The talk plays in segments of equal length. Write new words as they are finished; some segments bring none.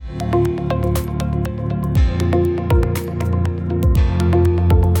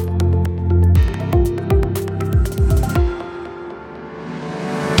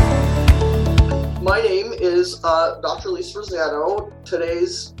Lisa Rosano.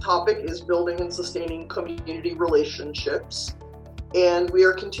 Today's topic is building and sustaining community relationships. And we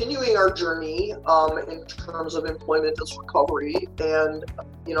are continuing our journey in terms of employment as recovery. And,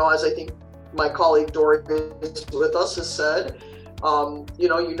 as I think my colleague Dory is with us has said, you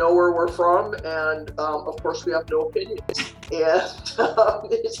know where we're from, and of course we have no opinions.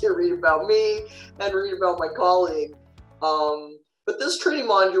 And you read about me and read about my colleague. But this training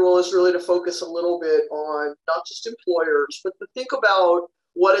module is really to focus a little bit on not just employers, but to think about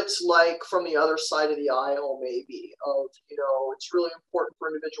what it's like from the other side of the aisle, maybe, of, it's really important for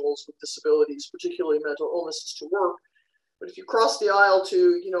individuals with disabilities, particularly mental illnesses, to work. But if you cross the aisle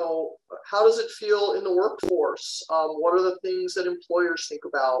to, how does it feel in the workforce? What are the things that employers think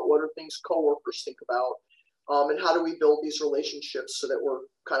about? What are things coworkers think about? And how do we build these relationships so that we're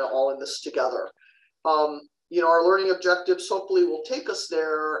kind of all in this together? Our learning objectives hopefully will take us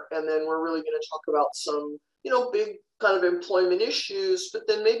there, and then we're really going to talk about some, big kind of employment issues, but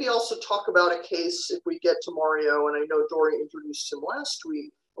then maybe also talk about a case if we get to Mario, and I know Dory introduced him last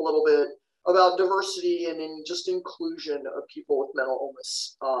week a little bit, about diversity and in just inclusion of people with mental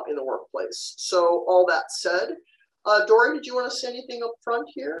illness in the workplace. So all that said, Dory, did you want to say anything up front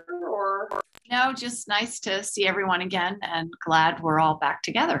here, or? No, just nice to see everyone again, and glad we're all back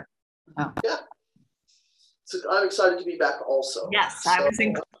together. Oh. Yeah. So I'm excited to be back also. Yes, I was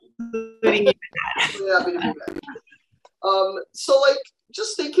including you in that. Yeah, happy to be back.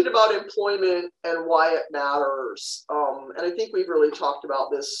 Just thinking about employment and why it matters. And I think we've really talked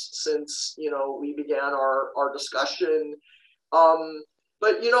about this since, we began our discussion.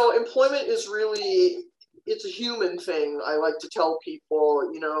 But employment is really, it's a human thing. I like to tell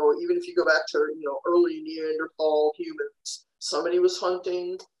people, even if you go back to, early Neanderthal humans, somebody was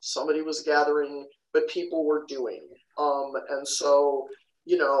hunting, somebody was gathering, but people were doing. And so,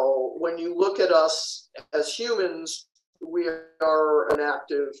 when you look at us as humans, we are an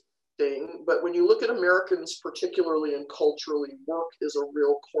active thing. But when you look at Americans, particularly and culturally, work is a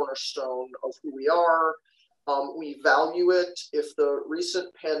real cornerstone of who we are. We value it. If the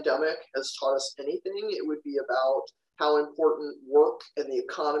recent pandemic has taught us anything, it would be about how important work and the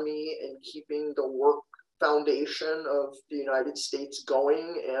economy and keeping the work foundation of the United States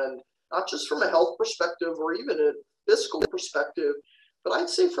going, and not just from a health perspective or even a fiscal perspective, but I'd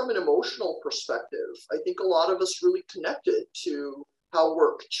say from an emotional perspective. I think a lot of us really connected to how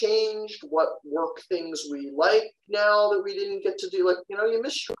work changed, what work things we like now that we didn't get to do. Like, you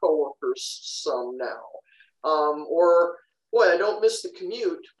miss your coworkers some now. Or, boy, I don't miss the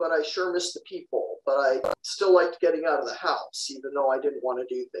commute, but I sure miss the people. But I still liked getting out of the house, even though I didn't want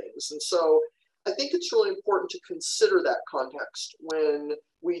to do things. And so I think it's really important to consider that context when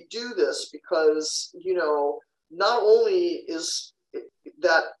we do this, because, not only is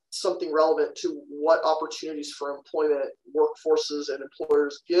that something relevant to what opportunities for employment workforces and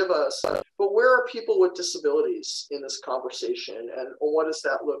employers give us, but where are people with disabilities in this conversation, and what does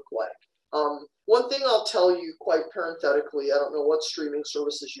that look like? One thing I'll tell you quite parenthetically, I don't know what streaming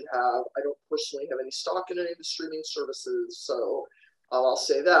services you have. I don't personally have any stock in any of the streaming services, so I'll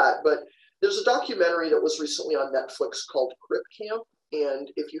say that. But there's a documentary that was recently on Netflix called Crip Camp.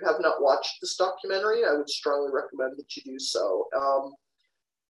 And if you have not watched this documentary, I would strongly recommend that you do so.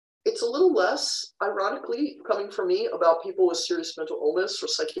 It's a little less, ironically, coming from me, about people with serious mental illness or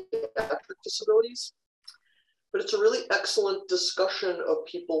psychiatric disabilities. But it's a really excellent discussion of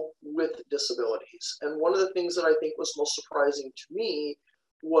people with disabilities. And one of the things that I think was most surprising to me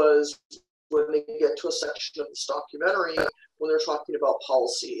was when they get to a section of this documentary, when they're talking about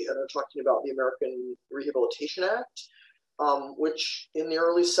policy and they're talking about the American Rehabilitation Act, which in the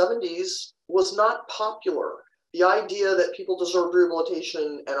early 70s was not popular. The idea that people deserved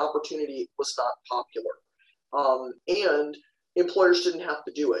rehabilitation and opportunity was not popular. And employers didn't have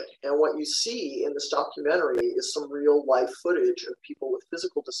to do it. And what you see in this documentary is some real life footage of people with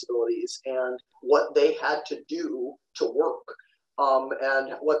physical disabilities and what they had to do to work,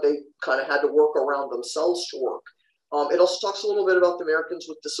 and what they kind of had to work around themselves to work. It also talks a little bit about the Americans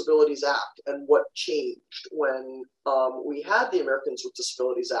with Disabilities Act and what changed when we had the Americans with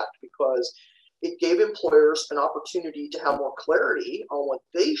Disabilities Act, because it gave employers an opportunity to have more clarity on what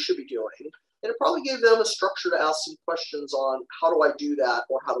they should be doing. And it probably gave them a structure to ask some questions on, how do I do that,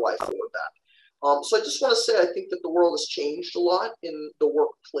 or how do I afford that? So I just want to say, I think that the world has changed a lot in the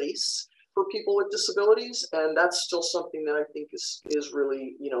workplace for people with disabilities, and that's still something that I think is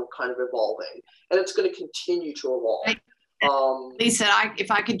really, kind of evolving, and it's going to continue to evolve. Lisa,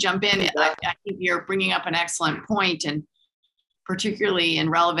 if I could jump in, I think you're bringing up an excellent point, and particularly in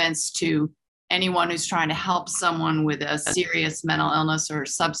relevance to anyone who's trying to help someone with a serious mental illness or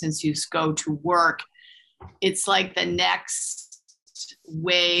substance use go to work. it's like the next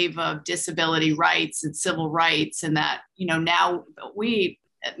wave of disability rights and civil rights, and that, you know, now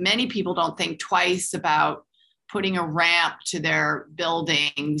many people don't think twice about putting a ramp to their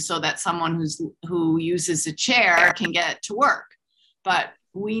building so that someone who uses a chair can get to work. But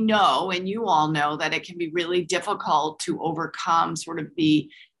we know, and you all know, that it can be really difficult to overcome sort of the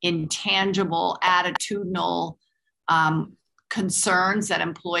intangible attitudinal concerns that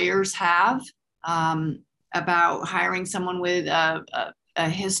employers have about hiring someone with a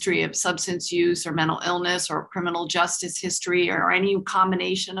history of substance use or mental illness or criminal justice history or any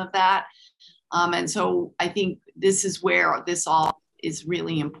combination of that. And so I think this is where this all is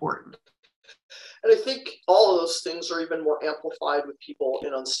really important. And I think all of those things are even more amplified with people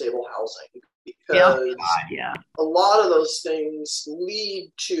in unstable housing, because a lot of those things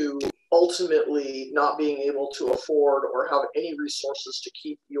lead to ultimately not being able to afford or have any resources to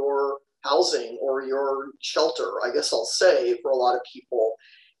keep your housing or your shelter, I guess I'll say, for a lot of people.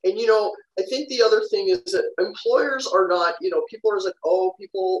 And, you know, I think the other thing is that employers are not, you know, people are like, oh,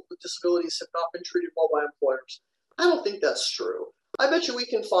 people with disabilities have not been treated well by employers. I don't think that's true. I bet you we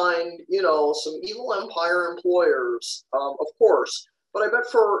can find, you know, some evil empire employers, of course, but I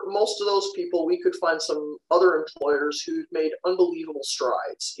bet for most of those people, we could find some other employers who've made unbelievable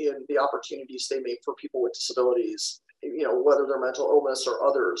strides in the opportunities they make for people with disabilities, you know, whether they're mental illness or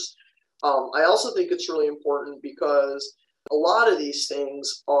others. I also think it's really important because a lot of these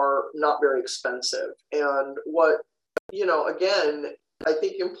things are not very expensive. And what, you know, again, I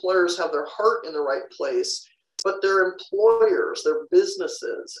think employers have their heart in the right place, but they're employers, they're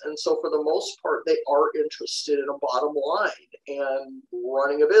businesses. And so for the most part, they are interested in a bottom line and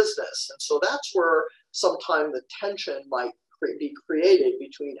running a business. And so that's where sometimes the tension might be created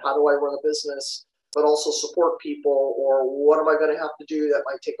between how do I run a business, but also support people, or what am I going to have to do that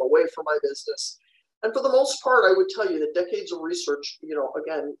might take away from my business? And for the most part, I would tell you that decades of research, you know,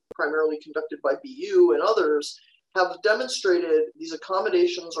 again, primarily conducted by BU and others, have demonstrated these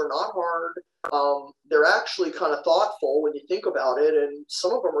accommodations are not hard. They're actually kind of thoughtful when you think about it. And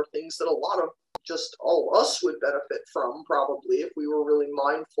some of them are things that a lot of just all of us would benefit from, probably, if we were really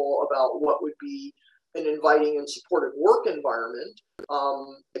mindful about what would be an inviting and supportive work environment.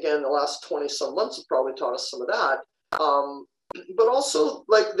 Again, the last 20 some months have probably taught us some of that. But also,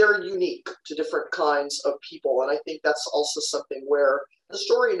 like, they're unique to different kinds of people. And I think that's also something where the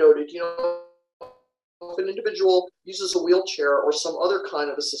story noted, you know, if an individual uses a wheelchair or some other kind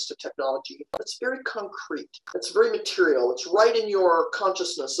of assistive technology, it's very concrete, it's very material, it's right in your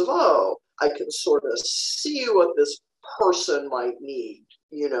consciousness of, oh, I can sort of see what this person might need,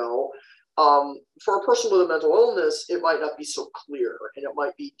 you know. For a person with a mental illness, it might not be so clear, and it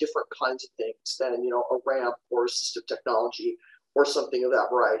might be different kinds of things than, you know, a ramp or assistive technology or something of that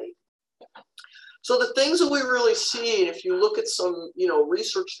variety. So the things that we really see, and if you look at some, you know,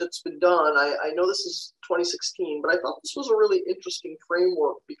 research that's been done, I know this is 2016, but I thought this was a really interesting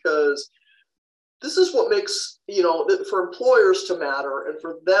framework, because this is what makes, you know, for employers to matter and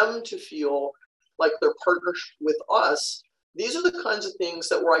for them to feel like they're partnered with us. These are the kinds of things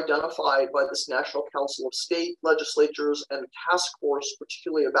that were identified by this National Council of State Legislatures and a task force,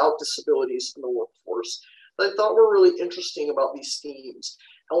 particularly about disabilities in the workforce, that I thought were really interesting about these themes.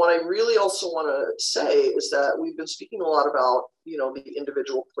 And what I really also want to say is that we've been speaking a lot about, you know, the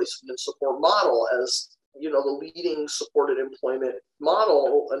individual placement and support model as, you know, the leading supported employment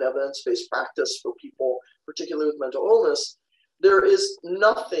model and evidence-based practice for people, particularly with mental illness. There is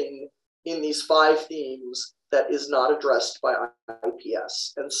nothing in these 5 themes that is not addressed by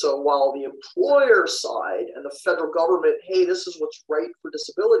IPS. And so while the employer side and the federal government, hey, this is what's right for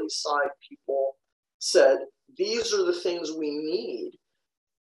disability side people said, these are the things we need.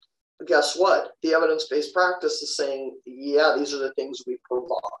 Guess what? The evidence-based practice is saying, yeah, these are the things we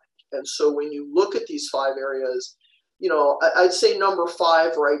provide. And so when you look at these 5 areas, you know, I'd say number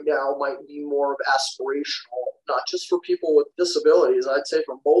 5 right now might be more of aspirational, not just for people with disabilities. I'd say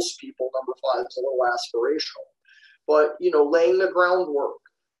for most people, number 5 is a little aspirational. But, you know, laying the groundwork.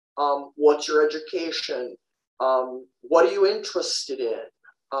 What's your education? What are you interested in?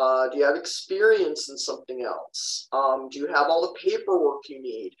 Do you have experience in something else? Do you have all the paperwork you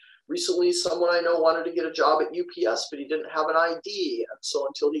need? Recently, someone I know wanted to get a job at UPS, but he didn't have an ID. And so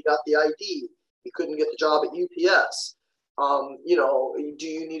until he got the ID, he couldn't get the job at UPS. You know, do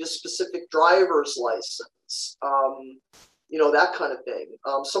you need a specific driver's license? You know, that kind of thing.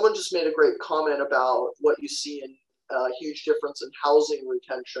 Someone just made a great comment about what you see in a huge difference in housing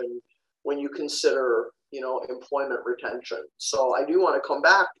retention when you consider, you know, employment retention. So I do want to come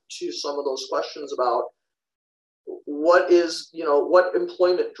back to some of those questions about what is, what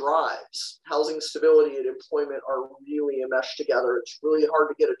employment drives. Housing stability and employment are really enmeshed together. It's really hard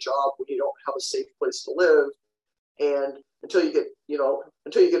to get a job when you don't have a safe place to live. And until you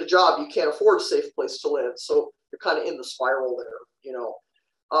get a job, you can't afford a safe place to live. So you're kind of in the spiral there.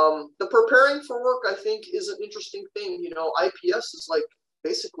 The preparing for work, I think, is an interesting thing. IPS is like,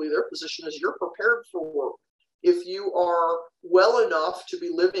 basically their position is you're prepared for work. If you are well enough to be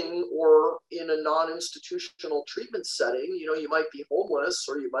living or in a non-institutional treatment setting, you might be homeless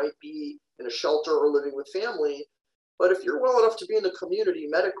or you might be in a shelter or living with family. But if you're well enough to be in the community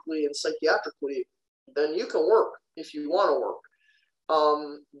medically and psychiatrically, then you can work if you want to work.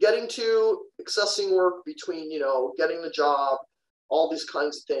 Getting to accessing work between, getting the job, all these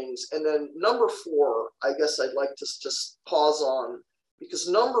kinds of things. And then number 4, I guess I'd like to just pause on, because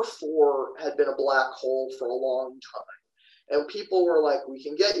number 4 had been a black hole for a long time. And people were like, we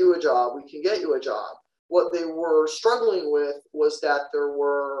can get you a job, we can get you a job. What they were struggling with was that there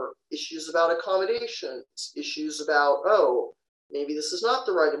were issues about accommodations, issues about, oh, maybe this is not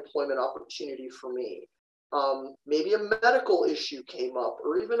the right employment opportunity for me. Maybe a medical issue came up,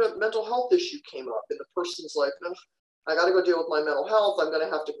 or even a mental health issue came up, and the person's like, oh, I got to go deal with my mental health, I'm going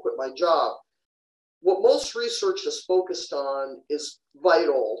to have to quit my job. What most research has focused on is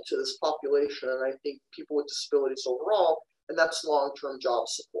vital to this population, and I think people with disabilities overall, and that's long-term job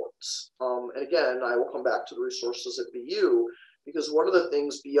supports. And again, I will come back to the resources at BU, because one of the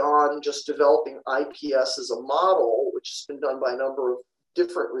things beyond just developing IPS as a model, which has been done by a number of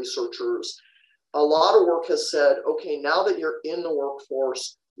different researchers, a lot of work has said, okay, now that you're in the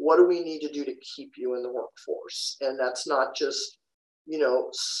workforce, what do we need to do to keep you in the workforce? And that's not just,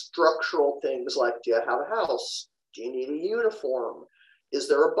 structural things like, do you have a house? Do you need a uniform? Is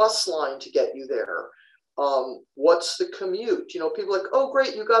there a bus line to get you there? What's the commute? People are like, oh,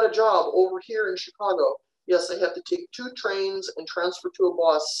 great, you got a job over here in Chicago. Yes, I have to take 2 trains and transfer to a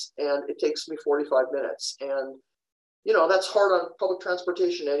bus, and it takes me 45 minutes. And, that's hard on public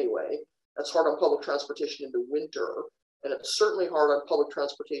transportation anyway. That's hard on public transportation in the winter. And it's certainly hard on public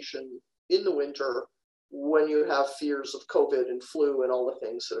transportation in the winter when you have fears of COVID and flu and all the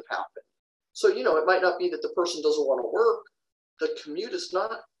things that have happened. So, it might not be that the person doesn't want to work. The commute is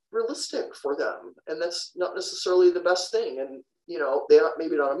not realistic for them. And that's not necessarily the best thing. And, they're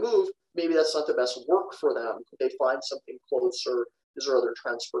maybe not a move. Maybe that's not the best work for them. Could they find something closer? Is there other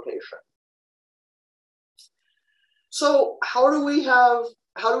transportation? So how do we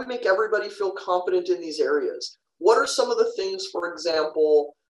make everybody feel confident in these areas? What are some of the things, for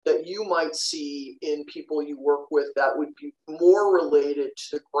example, that you might see in people you work with that would be more related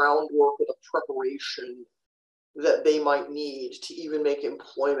to the groundwork or the preparation that they might need to even make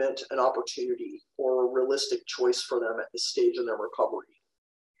employment an opportunity or a realistic choice for them at this stage in their recovery?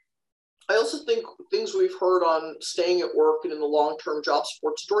 I also think things we've heard on staying at work and in the long-term job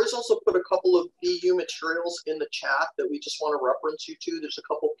supports. Dory's also put a couple of BU materials in the chat that we just want to reference you to. There's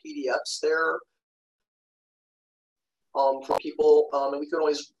a couple PDFs there for people, and we can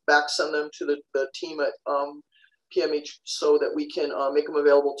always back send them to the team at PMH so that we can make them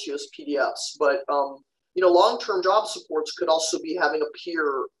available to you as PDFs. But long-term job supports could also be having a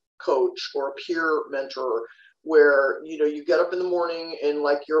peer coach or a peer mentor, where you get up in the morning and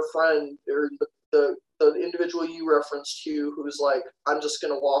like your friend or the individual you referenced to who's like, I'm just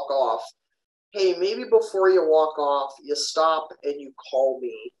going to walk off. Hey, maybe before you walk off, you stop and you call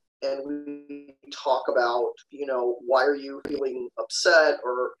me and we talk about, why are you feeling upset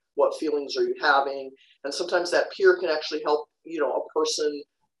or what feelings are you having? And sometimes that peer can actually help, a person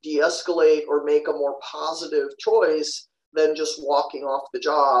de-escalate or make a more positive choice than just walking off the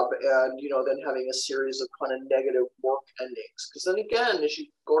job and, then having a series of kind of negative work endings. Because then again, as you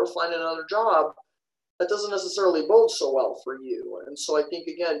go to find another job, that doesn't necessarily bode so well for you. And so I think,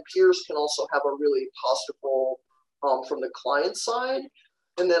 again, peers can also have a really positive role from the client side.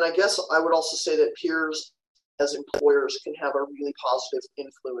 And then I guess I would also say that peers as employers can have a really positive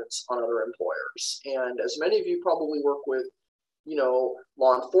influence on other employers. And as many of you probably work with,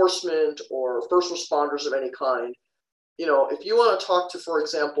 law enforcement or first responders of any kind, if you want to talk to, for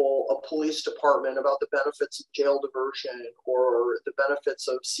example, a police department about the benefits of jail diversion or the benefits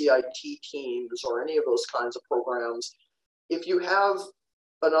of CIT teams or any of those kinds of programs, if you have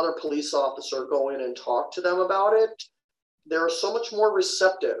another police officer go in and talk to them about it, they're so much more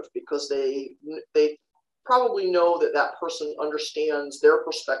receptive because they probably know that that person understands their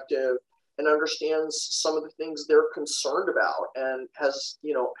perspective and understands some of the things they're concerned about and has,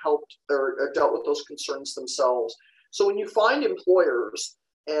 helped or dealt with those concerns themselves. So when you find employers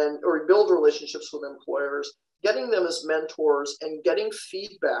or build relationships with employers, getting them as mentors and getting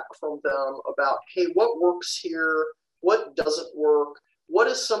feedback from them about, hey, what works here? What doesn't work? What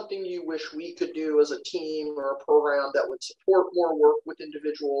is something you wish we could do as a team or a program that would support more work with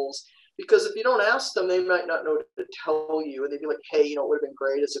individuals? Because if you don't ask them, they might not know to tell you. And they'd be like, hey, it would have been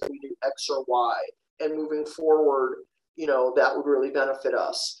great as if we do X or Y. And moving forward, that would really benefit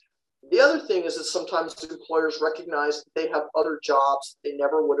us. The other thing is that sometimes employers recognize that they have other jobs they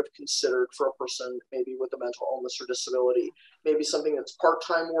never would have considered for a person maybe with a mental illness or disability. Maybe something that's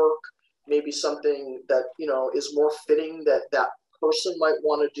part-time work, maybe something that, is more fitting that that person might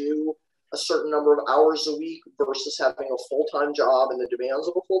want to do a certain number of hours a week versus having a full-time job and the demands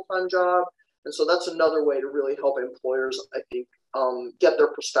of a full-time job. And so that's another way to really help employers, I think, get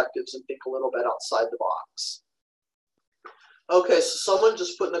their perspectives and think a little bit outside the box. Okay, so someone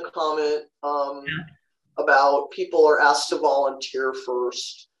just put in a comment about people are asked to volunteer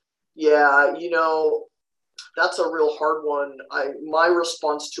first. Yeah, that's a real hard one. My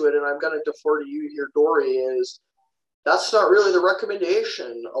response to it, and I'm going to defer to you here, Dory, is that's not really the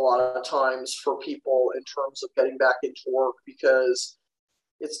recommendation a lot of times for people in terms of getting back into work, because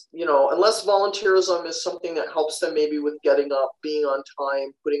it's, unless volunteerism is something that helps them maybe with getting up, being on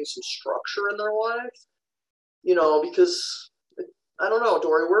time, putting some structure in their life, because I don't know,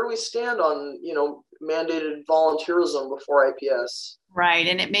 Dory, where do we stand on, mandated volunteerism before IPS? Right.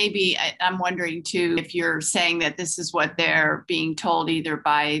 And it may be, I'm wondering too, if you're saying that this is what they're being told either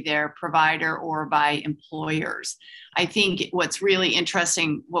by their provider or by employers. I think what's really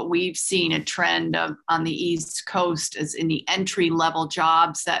interesting, what we've seen a trend of on the East Coast is in the entry level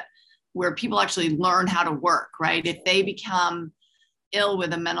jobs where people actually learn how to work, right? If they become ill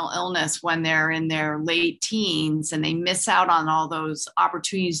with a mental illness when they're in their late teens and they miss out on all those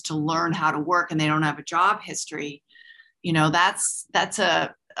opportunities to learn how to work and they don't have a job history, that's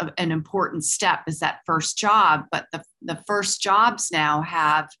an important step, is that first job. But the first jobs now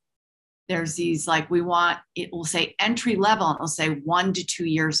there's these, like, it will say entry level and it'll say 1 to 2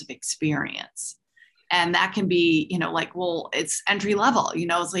 years of experience. And that can be, it's entry level,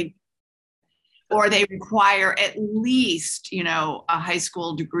 it's like, or they require at least, a high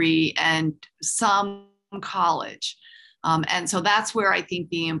school degree and some college. And so that's where I think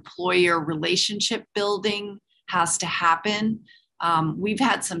the employer relationship building has to happen. We've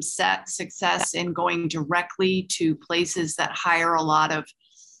had some success in going directly to places that hire a lot of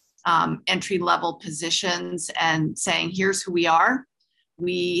entry-level positions and saying, here's who we are.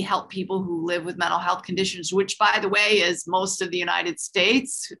 We help people who live with mental health conditions, which, by the way, is most of the United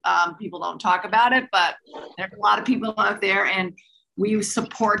States. People don't talk about it, but there's a lot of people out there, and we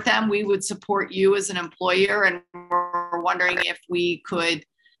support them. We would support you as an employer, and we're wondering if we could,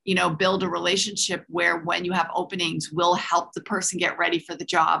 build a relationship where when you have openings, we'll help the person get ready for the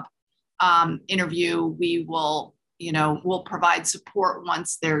job interview. We will, we'll provide support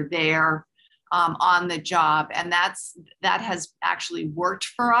once they're there. On the job. And that has actually worked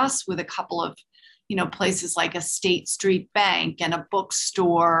for us with a couple of, places like a State Street Bank and a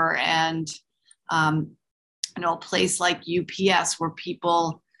bookstore and, a place like UPS where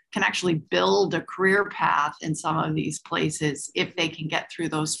people can actually build a career path in some of these places if they can get through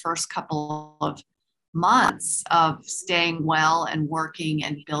those first couple of months of staying well and working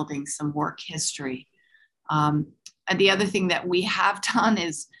and building some work history. And the other thing that we have done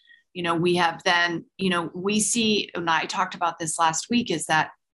is, we have then, we see, and I talked about this last week, is that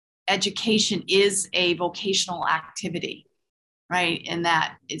education is a vocational activity, right? And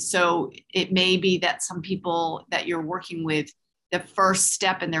so it may be that some people that you're working with, the first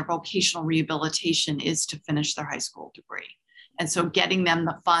step in their vocational rehabilitation is to finish their high school degree. And so getting them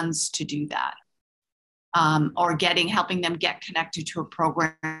the funds to do that, or helping them get connected to a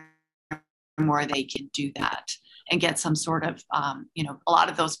program where they can do that. And get some sort of, a lot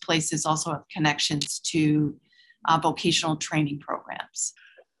of those places also have connections to vocational training programs.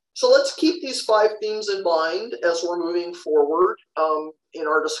 So let's keep these 5 themes in mind as we're moving forward in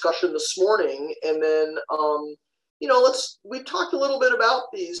our discussion this morning. And then, we talked a little bit about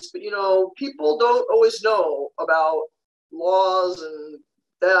these, but, people don't always know about laws and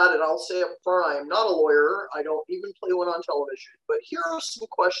that. And I'll say up front, I'm not a lawyer. I don't even play one on television. But here are some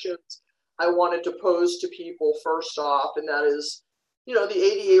questions I wanted to pose to people first off, and that is, the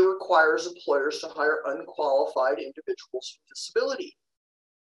ADA requires employers to hire unqualified individuals with disability,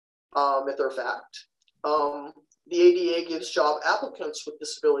 if they're a fact. The ADA gives job applicants with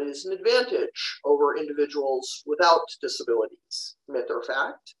disabilities an advantage over individuals without disabilities, if they're a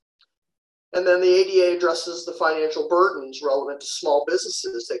fact. And then the ADA addresses the financial burdens relevant to small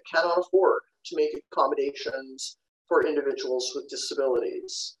businesses that cannot afford to make accommodations for individuals with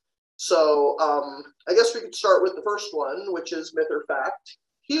disabilities. So I guess we could start with the first one, which is myth or fact.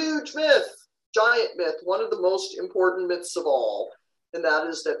 Huge myth, giant myth, one of the most important myths of all, and that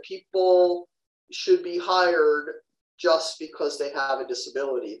is that people should be hired just because they have a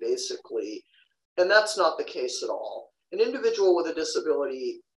disability, basically. And that's not the case at all. An individual with a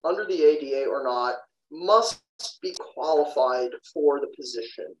disability, under the ADA or not, must be qualified for the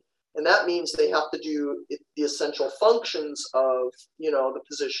position. And that means they have to do the essential functions of, the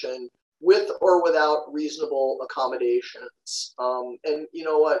position with or without reasonable accommodations. And you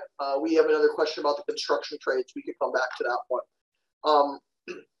know what? We have another question about the construction trades. We could come back to that one.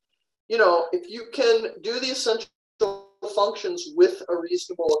 If you can do the essential functions with a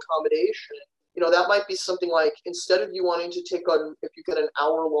reasonable accommodation, that might be something like, instead of you wanting to take on, if you get an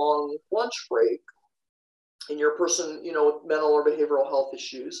hour-long lunch break and you're a person, with mental or behavioral health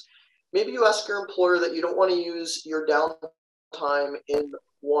issues, maybe you ask your employer that you don't want to use your downtime in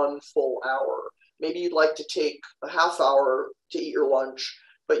one full hour. Maybe you'd like to take a half hour to eat your lunch,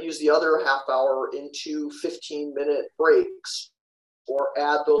 but use the other half hour into 15-minute breaks, or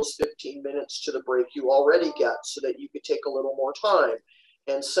add those 15 minutes to the break you already get so that you could take a little more time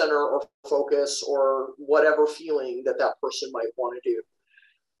and center or focus or whatever feeling that person might want to do.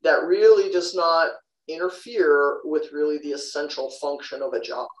 That really does not interfere with really the essential function of a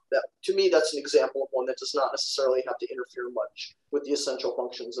job. That, to me, that's an example of one that does not necessarily have to interfere much with the essential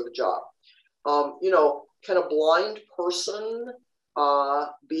functions of a job. Can a blind person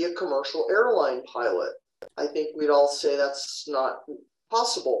be a commercial airline pilot? I think we'd all say that's not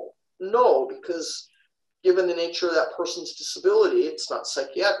possible. No, because given the nature of that person's disability, it's not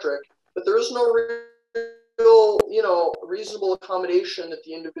psychiatric, but there is no real, reasonable accommodation that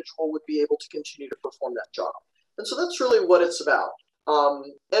the individual would be able to continue to perform that job. And so that's really what it's about.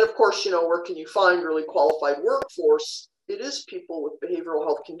 And of course, where can you find really qualified workforce? It is people with behavioral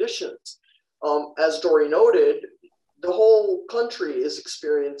health conditions. As Dory noted, the whole country is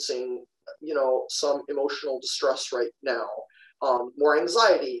experiencing, some emotional distress right now. More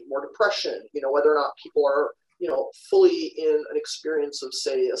anxiety, more depression, whether or not people are, fully in an experience of,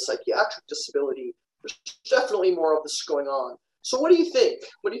 say, a psychiatric disability, there's definitely more of this going on. So what do you think?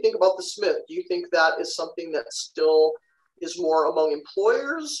 What do you think about this myth? Do you think that is something that still is more among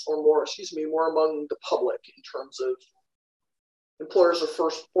employers, or more among the public, in terms of employers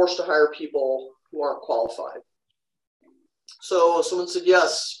are forced to hire people who aren't qualified? So someone said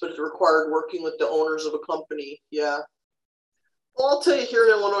yes, but it required working with the owners of a company. Yeah. Well, I'll tell you, here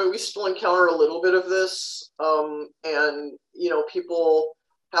in Illinois, we still encounter a little bit of this. And, people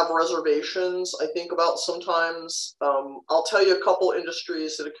have reservations, I think, about sometimes. I'll tell you a couple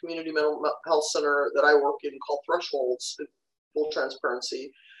industries at a community mental health center that I work in called Thresholds, in full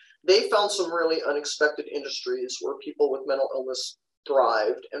transparency. They found some really unexpected industries where people with mental illness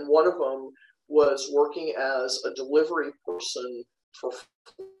thrived. And one of them was working as a delivery person for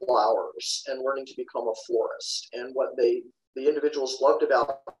flowers and learning to become a florist. And what the individuals loved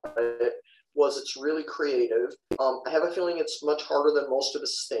about it was it's really creative. I have a feeling it's much harder than most of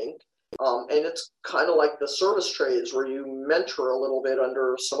us think. And it's kind of like the service trades where you mentor a little bit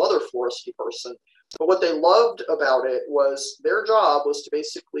under some other floristy person. But what they loved about it was their job was to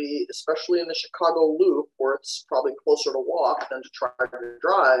basically, especially in the Chicago Loop, where it's probably closer to walk than to try to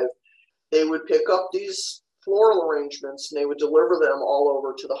drive, they would pick up these floral arrangements and they would deliver them all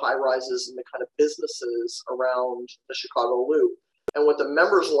over to the high rises and the kind of businesses around the Chicago Loop. And what the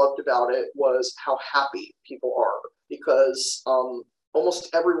members loved about it was how happy people are, because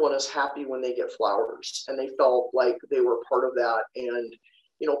almost everyone is happy when they get flowers, and they felt like they were part of that. And,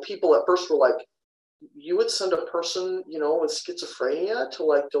 people at first were like, you would send a person, with schizophrenia to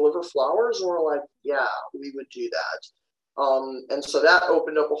like deliver flowers? And we're like, yeah, we would do that. And so that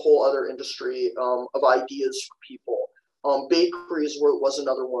opened up a whole other industry of ideas for people. Bakeries was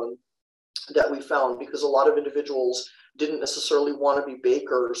another one that we found, because a lot of individuals didn't necessarily want to be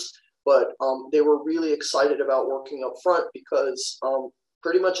bakers, but they were really excited about working up front, because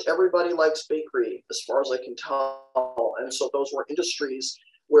pretty much everybody likes bakery, as far as I can tell. And so those were industries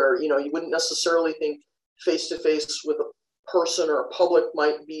where, you wouldn't necessarily think face-to-face with a person or a public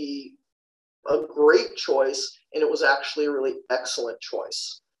might be a great choice, and it was actually a really excellent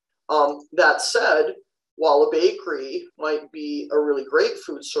choice. That said, while a bakery might be a really great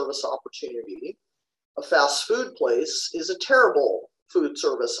food service opportunity, a fast food place is a terrible food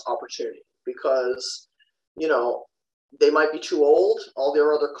service opportunity, because, they might be too old. All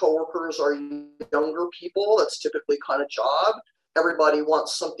their other coworkers are younger people. That's typically kind of job. Everybody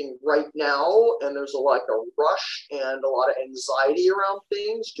wants something right now, and there's a rush and a lot of anxiety around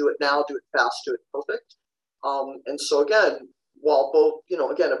things. Do it now, do it fast, do it perfect. And so again, while both,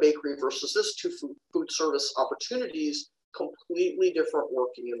 again, a bakery versus this two food service opportunities, completely different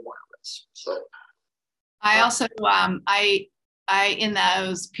working environments. So I also, I in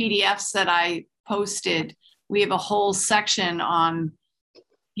those PDFs that I posted, we have a whole section on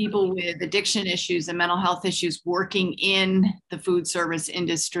people with addiction issues and mental health issues working in the food service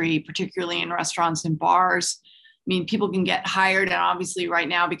industry, particularly in restaurants and bars. I mean, people can get hired, and obviously right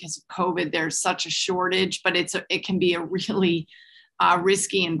now because of COVID, there's such a shortage, but it can be a really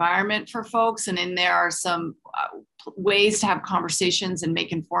risky environment for folks. And in there are some ways to have conversations and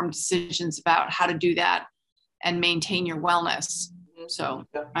make informed decisions about how to do that and maintain your wellness. So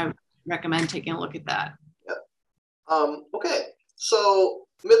I would recommend taking a look at that. Okay, so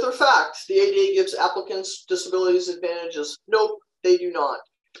myth or fact, the ADA gives applicants disabilities advantages? Nope, they do not.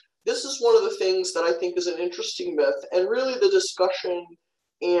 This is one of the things that I think is an interesting myth, and really the discussion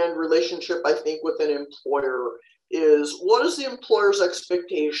and relationship, I think, with an employer is, what is the employer's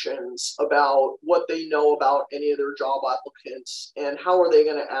expectations about what they know about any of their job applicants, and how are they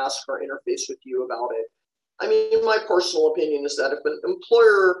going to ask or interface with you about it? I mean, my personal opinion is that if an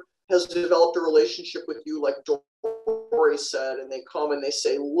employer has developed a relationship with you, like Dory said, and they come and they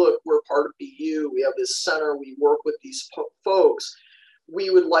say, look, we're part of BU, we have this center, we work with these folks, we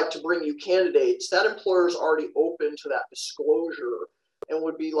would like to bring you candidates, that employer is already open to that disclosure and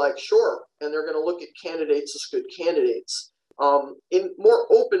would be like, sure, and they're going to look at candidates as good candidates. In more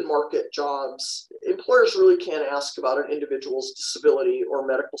open market jobs, employers really can't ask about an individual's disability or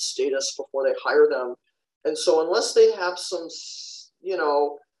medical status before they hire them. And so unless they have some,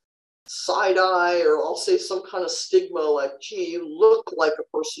 side eye, or I'll say some kind of stigma like, gee, you look like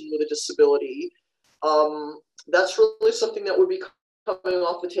a person with a disability, that's really something that would be coming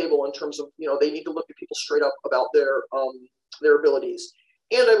off the table in terms of, they need to look at people straight up about their abilities.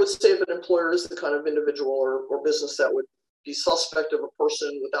 And I would say if an employer is the kind of individual or business that would be suspect of a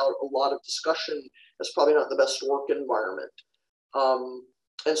person without a lot of discussion, that's probably not the best work environment.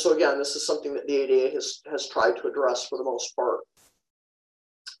 And so again, this is something that the ADA has tried to address for the most part.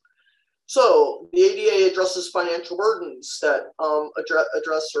 So the ADA addresses financial burdens that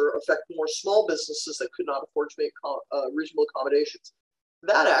address or affect more small businesses that could not afford to make reasonable accommodations.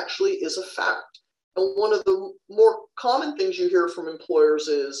 That actually is a fact. And one of the more common things you hear from employers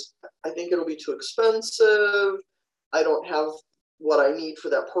is, I think it'll be too expensive, I don't have what I need for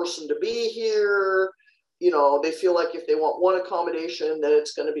that person to be here. They feel like if they want one accommodation, then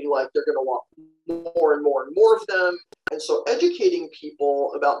it's going to be like they're going to want more and more and more of them. And so educating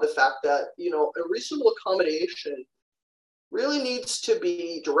people about the fact that, a reasonable accommodation really needs to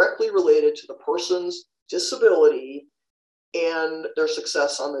be directly related to the person's disability and their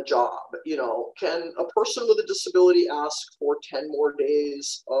success on the job. Can a person with a disability ask for 10 more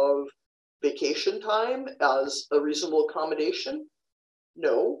days of vacation time as a reasonable accommodation?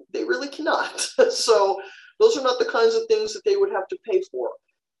 No, they really cannot. So those are not the kinds of things that they would have to pay for.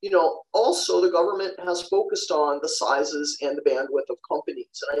 Also the government has focused on the sizes and the bandwidth of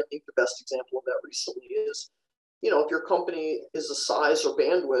companies. And I think the best example of that recently is, if your company is a size or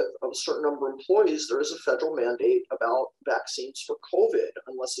bandwidth of a certain number of employees, there is a federal mandate about vaccines for COVID,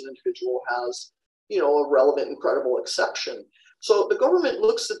 unless an individual has, a relevant and credible exception. So the government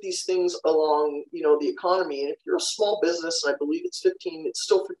looks at these things along, the economy. And if you're a small business, and I believe it's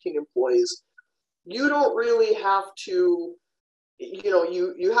still 15 employees, you don't really have to,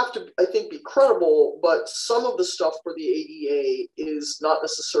 you have to, I think, be credible, but some of the stuff for the ADA is not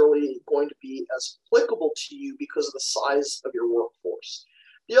necessarily going to be as applicable to you because of the size of your workforce.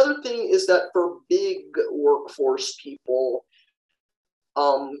 The other thing is that for big workforce people,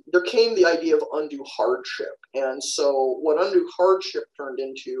 there came the idea of undue hardship. And so what undue hardship turned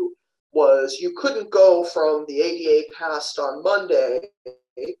into was you couldn't go from the ADA passed on Monday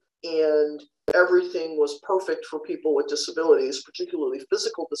and everything was perfect for people with disabilities, particularly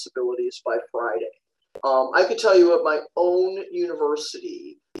physical disabilities, by Friday. I could tell you at my own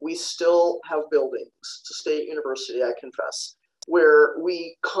university, we still have buildings, it's a state university, I confess, where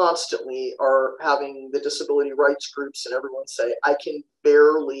we constantly are having the disability rights groups and everyone say, I can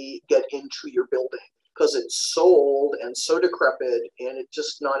barely get into your building because it's so old and so decrepit and it's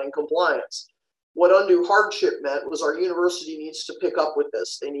just not in compliance. What undue hardship meant was our university needs to pick up with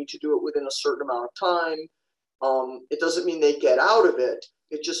this. They need to do it within a certain amount of time. It doesn't mean they get out of it.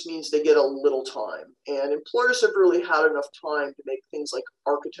 It just means they get a little time. And employers have really had enough time to make things like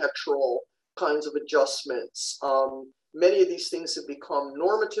architectural kinds of adjustments. Many of these things have become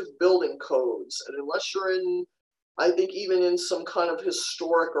normative building codes. And unless you're in, I think even in some kind of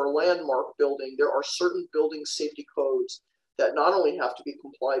historic or landmark building, there are certain building safety codes that not only have to be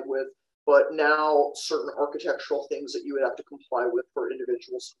complied with, but now certain architectural things that you would have to comply with for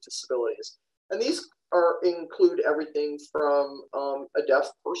individuals with disabilities. And these include everything from a deaf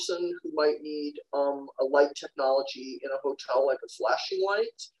person who might need a light technology in a hotel, like a flashing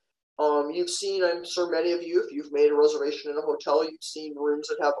light. You've seen, I'm sure many of you, if you've made a reservation in a hotel, you've seen rooms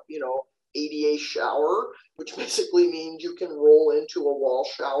that have, ADA shower, which basically means you can roll into a wall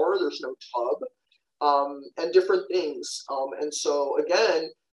shower. There's no tub, and different things. And so again,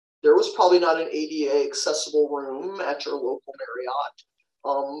 there was probably not an ADA accessible room at your local Marriott,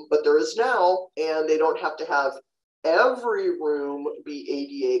 but there is now, and they don't have to have every room be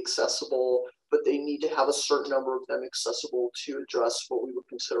ADA accessible, but they need to have a certain number of them accessible to address what we would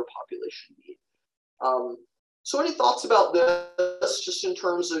consider population need. So any thoughts about this, just in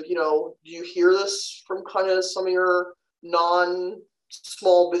terms of, do you hear this from kind of some of your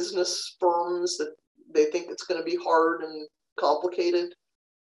non-small business firms that they think it's going to be hard and complicated,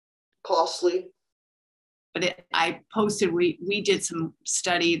 costly? But I posted, we did some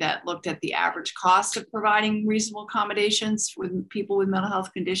study that looked at the average cost of providing reasonable accommodations with people with mental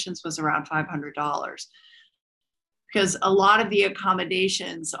health conditions was around $500. Because a lot of the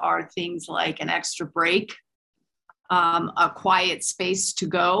accommodations are things like an extra break, a quiet space to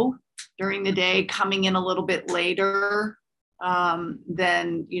go during the day, coming in a little bit later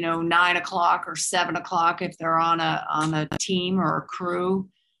than 9 o'clock or 7 o'clock if they're on a team or a crew.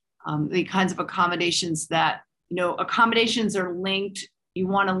 The kinds of accommodations that, accommodations are linked. You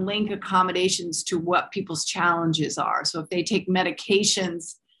want to link accommodations to what people's challenges are. So if they take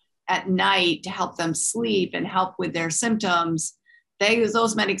medications at night to help them sleep and help with their symptoms,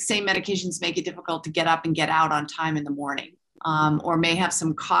 those same medications make it difficult to get up and get out on time in the morning, or may have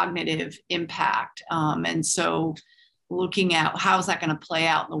some cognitive impact. And so looking at how's that going to play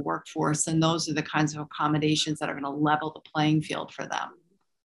out in the workforce, and those are the kinds of accommodations that are going to level the playing field for them.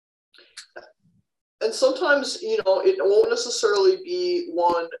 And sometimes, it won't necessarily be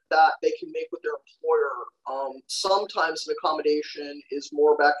one that they can make with their employer. Sometimes an accommodation is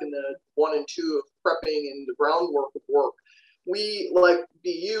more back in the 1 and 2 of prepping and the groundwork of work. We, like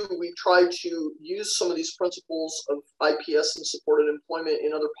BU, we try to use some of these principles of IPS and supported employment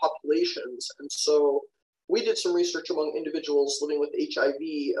in other populations. And so we did some research among individuals living with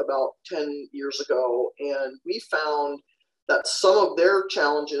HIV about 10 years ago, and we found that some of their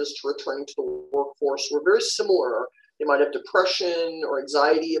challenges to returning to the workforce were very similar. They might have depression or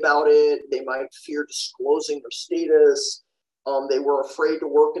anxiety about it. They might fear disclosing their status. They were afraid to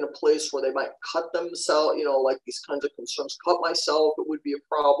work in a place where they might cut themselves, like these kinds of concerns, cut myself, it would be a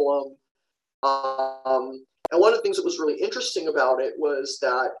problem. And one of the things that was really interesting about it was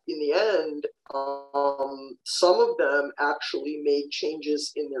that in the end, some of them actually made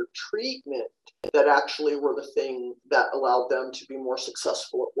changes in their treatment that actually were the thing that allowed them to be more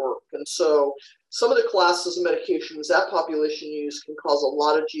successful at work. And so some of the classes of medications that population use can cause a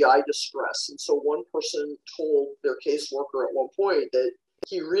lot of GI distress. And so one person told their caseworker at one point that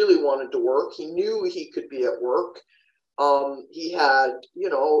he really wanted to work. He knew he could be at work. He had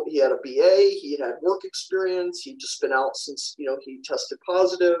a BA, he had work experience, he'd just been out since, he tested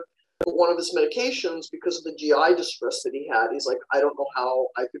positive. But one of his medications, because of the GI distress that he had, he's like, I don't know how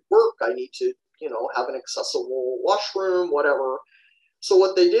I could work. I need to, have an accessible washroom, whatever. So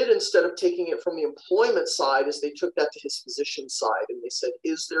what they did, instead of taking it from the employment side, is they took that to his physician side, and they said,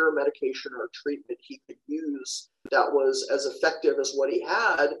 is there a medication or a treatment he could use that was as effective as what he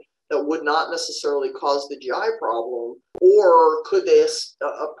had, that would not necessarily cause the GI problem? Or could they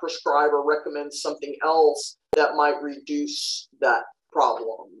prescribe or recommend something else that might reduce that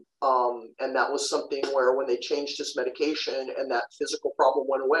problem? And that was something where when they changed his medication and that physical problem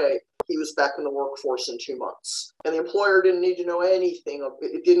went away, he was back in the workforce in 2 months. And the employer didn't need to know anything of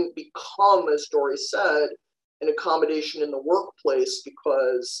it. It didn't become, as Dory said, an accommodation in the workplace,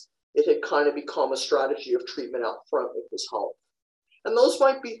 because it had kind of become a strategy of treatment out front with his health. And those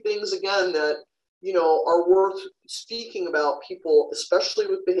might be things, again, that, are worth speaking about people, especially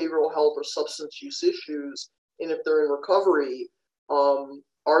with behavioral health or substance use issues. And if they're in recovery,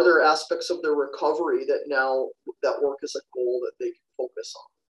 are there aspects of their recovery that now that work is a goal that they can focus on?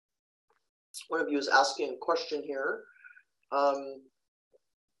 One of you is asking a question here.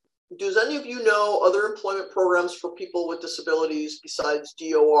 Does any of you know other employment programs for people with disabilities besides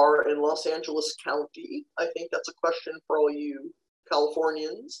DOR in Los Angeles County? I think that's a question for all you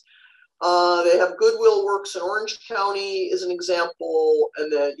Californians. They have Goodwill Works in Orange County is an example.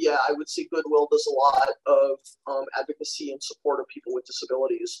 And then, I would say Goodwill does a lot of advocacy and support of people with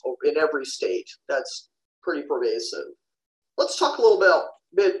disabilities in every state. That's pretty pervasive. Let's talk a little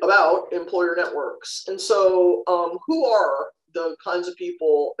bit about employer networks. And so who are the kinds of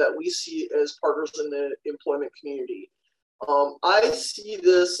people that we see as partners in the employment community. I see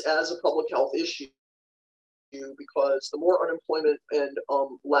this as a public health issue because the more unemployment and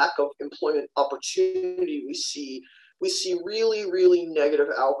lack of employment opportunity we see really, really negative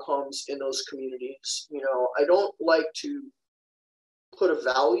outcomes in those communities. I don't like to put a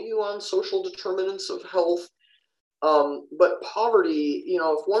value on social determinants of health, but poverty,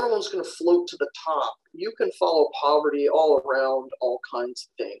 if one of them's going to float to the top, you can follow poverty all around all kinds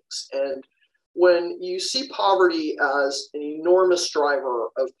of things. And when you see poverty as an enormous driver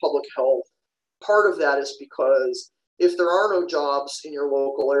of public health, part of that is because if there are no jobs in your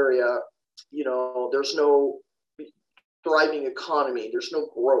local area, there's no thriving economy, there's no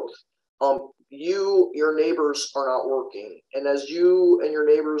growth. Your neighbors are not working. And as you and your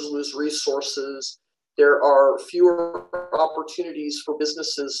neighbors lose resources, there are fewer opportunities for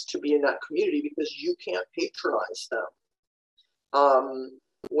businesses to be in that community because you can't patronize them.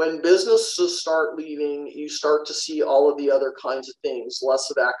 When businesses start leaving, you start to see all of the other kinds of things, less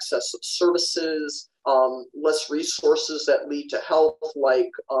of access of services, less resources that lead to health,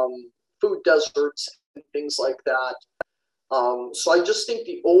 like food deserts and things like that. So I just think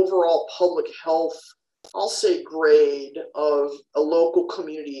the overall public health, I'll say, grade of a local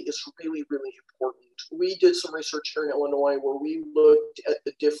community is really, really important. We did some research here in Illinois where we looked at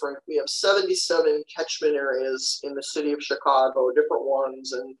we have 77 catchment areas in the city of Chicago, different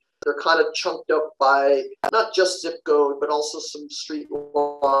ones, and they're kind of chunked up by not just zip code, but also some street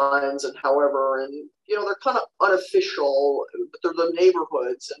lines and however, and, they're kind of unofficial, but they're the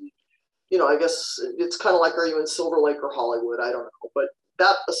neighborhoods. And, I guess it's kind of like, are you in Silver Lake or Hollywood? I don't know. But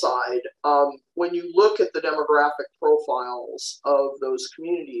that aside, when you look at the demographic profiles of those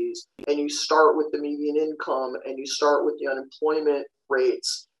communities and you start with the median income and you start with the unemployment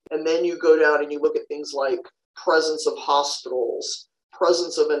rates, and then you go down and you look at things like presence of hospitals,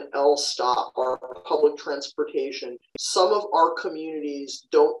 presence of an L stop or public transportation, some of our communities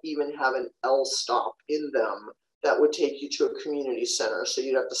don't even have an L stop in them that would take you to a community center. So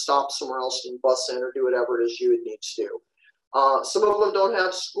you'd have to stop somewhere else and bus in or do whatever it is you would need to do. Some of them don't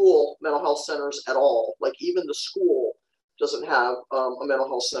have school mental health centers at all. Like even the school doesn't have a mental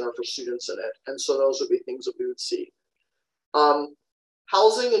health center for students in it. And so those would be things that we would see.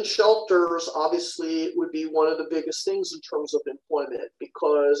 Housing and shelters obviously would be one of the biggest things in terms of employment,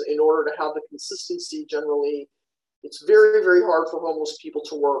 because in order to have the consistency, generally, it's very, very hard for homeless people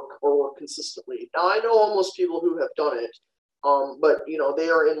to work or work consistently. Now, I know homeless people who have done it, but they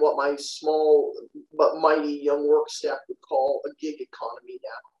are in what my small but mighty young work staff would call a gig economy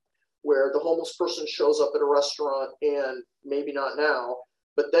now, where the homeless person shows up at a restaurant and maybe not now,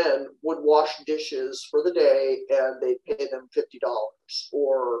 but then would wash dishes for the day and they pay them $50,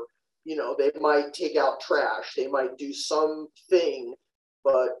 or they might take out trash, they might do something,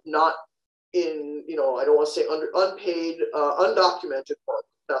 but not in, I don't want to say unpaid, undocumented work.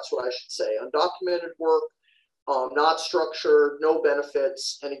 That's what I should say. Undocumented work, not structured, no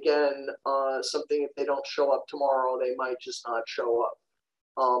benefits. And again, something, if they don't show up tomorrow, they might just not show up.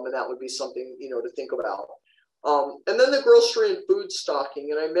 And that would be something, to think about. And then the grocery and food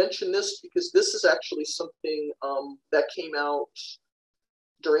stocking. And I mention this because this is actually something that came out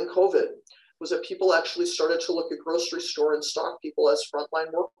during COVID, was that people actually started to look at grocery store and stock people as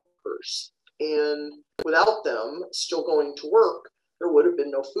frontline workers. And without them still going to work, there would have been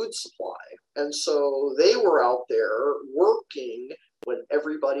no food supply. And so they were out there working when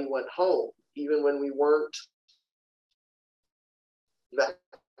everybody went home, even when we weren't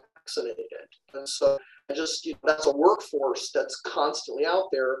vaccinated. And so that's a workforce that's constantly out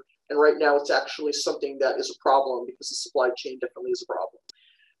there. And right now it's actually something that is a problem because the supply chain definitely is a problem.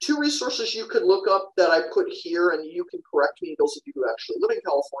 Two resources you could look up that I put here, and you can correct me, those of you who actually live in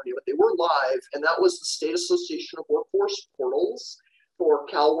California, but they were live, and that was the State Association of Workforce Portals for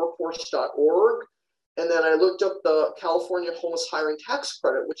calworkforce.org. And then I looked up the California Homeless Hiring Tax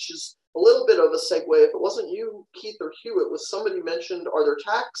Credit, which is a little bit of a segue. If it wasn't you, Keith or Hugh, it was somebody mentioned, are there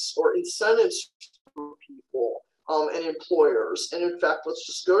tax or incentives for people and employers? And in fact, let's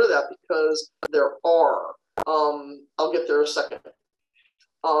just go to that because there are. I'll get there in a second.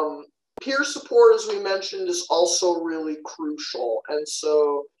 Peer support, as we mentioned, is also really crucial. And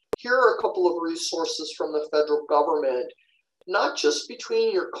so here are a couple of resources from the federal government, not just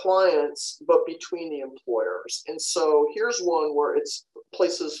between your clients, but between the employers. And so here's one where it's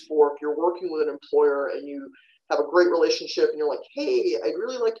places for, if you're working with an employer and you have a great relationship and you're like, hey, I'd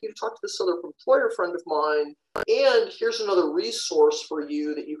really like you to talk to this other employer friend of mine. And here's another resource for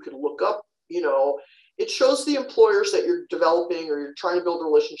you that you could look up, it shows the employers that you're developing or you're trying to build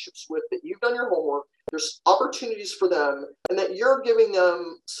relationships with that you've done your homework, there's opportunities for them, and that you're giving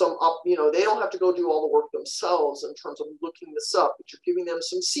them some they don't have to go do all the work themselves in terms of looking this up, but you're giving them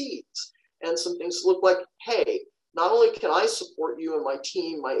some seeds and some things to look like, hey, not only can I support you and my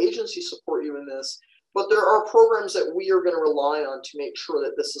team, my agency support you in this, but there are programs that we are going to rely on to make sure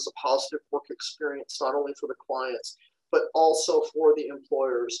that this is a positive work experience, not only for the clients, but also for the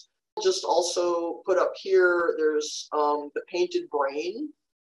employers. Just also put up here, there's the painted brain.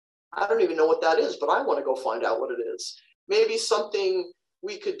 I don't even know what that is, but I want to go find out what it is. Maybe something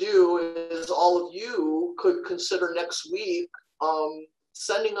we could do is all of you could consider next week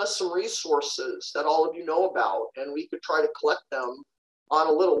sending us some resources that all of you know about, and we could try to collect them on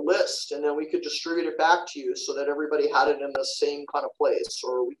a little list, and then we could distribute it back to you so that everybody had it in the same kind of place,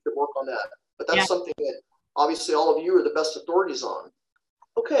 or we could work on that. But that's something that obviously all of you are the best authorities on.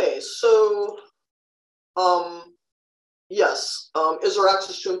 Okay, so yes, is there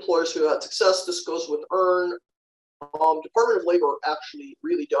access to employers who had success? This goes with EARN. Department of Labor actually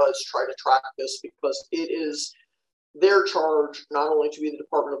really does try to track this because it is their charge not only to be the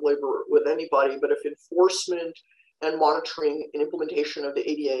Department of Labor with anybody, but if enforcement and monitoring and implementation of the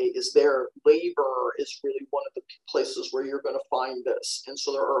ADA is there, labor is really one of the places where you're going to find this. And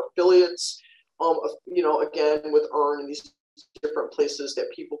so there are affiliates, again, with EARN and these different places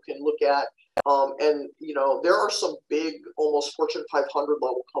that people can look at. There are some big, almost Fortune 500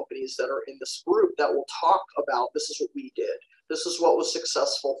 level companies that are in this group that will talk about, this is what we did. This is what was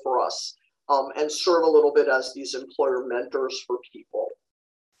successful for us, and serve a little bit as these employer mentors for people.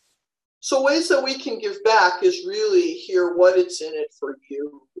 So ways that we can give back is really hear what it's in it for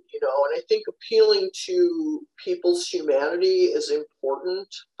you, and I think appealing to people's humanity is important.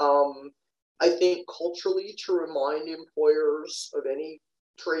 I think culturally to remind employers of any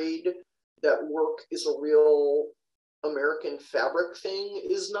trade that work is a real American fabric thing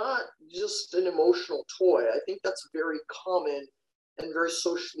is not just an emotional toy. I think that's very common and very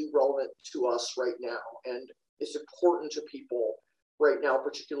socially relevant to us right now, and it's important to people right now,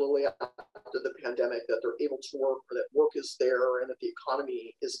 particularly after the pandemic, that they're able to work, or that work is there, and that the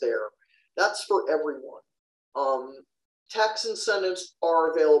economy is there. That's for everyone. Tax incentives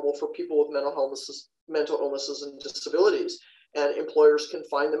are available for people with mental illnesses and disabilities, and employers can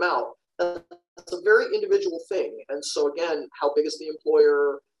find them out. That's a very individual thing. And so again, how big is the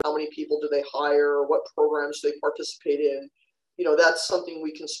employer? How many people do they hire? What programs do they participate in? That's something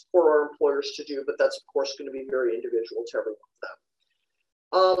we can support our employers to do, but that's of course going to be very individual to every one of them.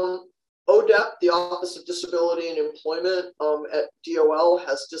 ODEP, the Office of Disability and Employment at DOL,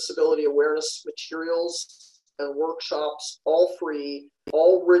 has disability awareness materials and workshops, all free,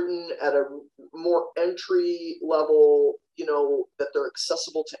 all written at a more entry level, that they're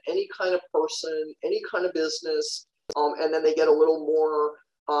accessible to any kind of person, any kind of business, and then they get a little more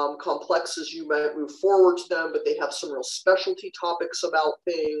complex as you might move forward to them, but they have some real specialty topics about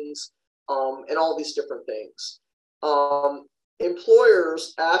things, and all these different things.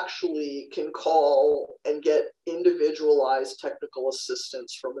 Employers actually can call and get individualized technical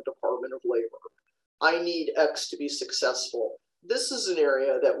assistance from the Department of Labor. I need X to be successful. This is an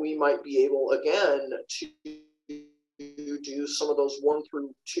area that we might be able, again, to do some of those 1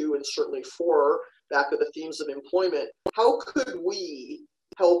 through 2 and certainly 4 back at the themes of employment. How could we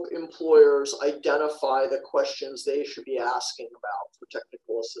help employers identify the questions they should be asking about for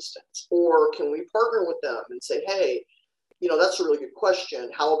technical assistance? Or can we partner with them and say, hey, that's a really good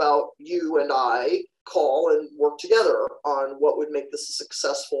question. How about you and I call and work together on what would make this a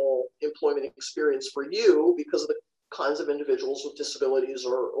successful employment experience for you because of the kinds of individuals with disabilities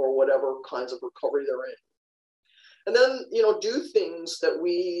or whatever kinds of recovery they're in. And then, do things that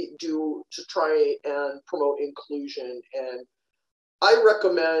we do to try and promote inclusion. And I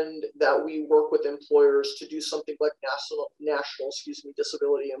recommend that we work with employers to do something like National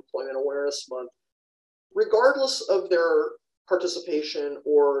Disability Employment Awareness Month, regardless of their participation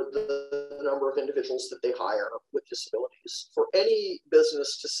or the number of individuals that they hire with disabilities. For any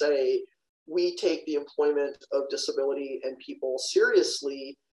business to say, we take the employment of disability and people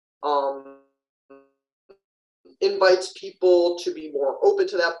seriously, invites people to be more open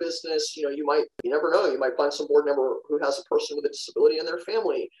to that business. You never know, you might find some board member who has a person with a disability in their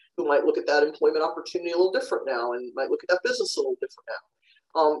family who might look at that employment opportunity a little different now and might look at that business a little different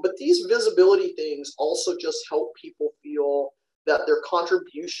now. But these visibility things also just help people feel that their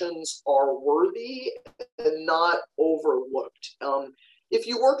contributions are worthy and not overlooked. If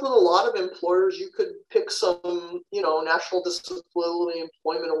you worked with a lot of employers, you could pick some, National Disability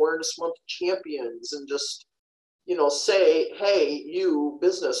Employment Awareness Month champions and just, say, hey, you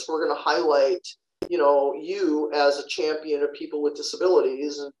business, we're going to highlight you as a champion of people with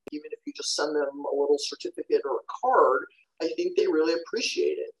disabilities, and even if you just send them a little certificate or a card, I think they really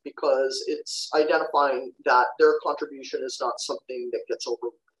appreciate it because it's identifying that their contribution is not something that gets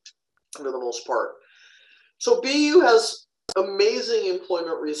overlooked for the most part. So BU has amazing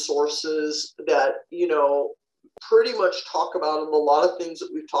employment resources that, pretty much talk about a lot of things that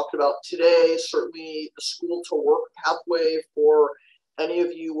we've talked about today. Certainly the school to work pathway for any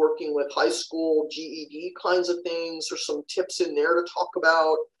of you working with high school GED kinds of things. There's some tips in there to talk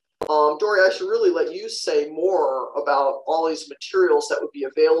about. Dory, I should really let you say more about all these materials that would be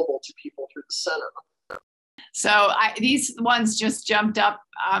available to people through the center. So these ones just jumped up,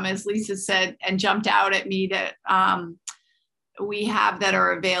 as Lisa said, and jumped out at me that we have that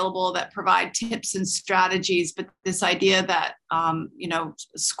are available that provide tips and strategies. But this idea that,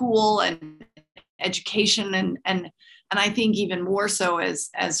 school and education and I think even more so as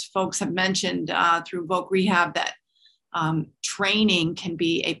folks have mentioned through Voc Rehab, that training can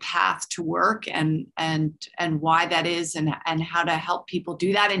be a path to work and why that is and how to help people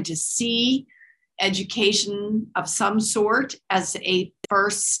do that, and to see education of some sort as a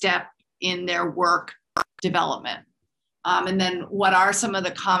first step in their work development. And then what are some of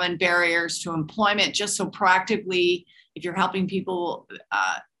the common barriers to employment, just so proactively, if you're helping people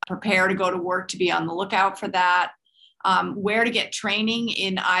prepare to go to work, to be on the lookout for that. Where to get training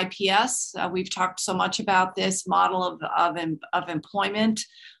in IPS. We've talked so much about this model of employment.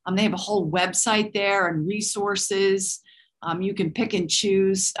 They have a whole website there and resources. You can pick and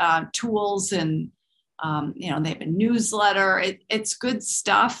choose tools, and they have a newsletter. It's good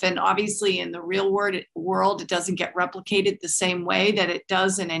stuff. And obviously in the real world, it doesn't get replicated the same way that it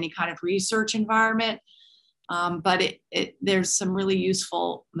does in any kind of research environment. But there's some really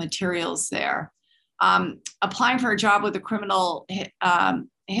useful materials there. Applying for a job with a criminal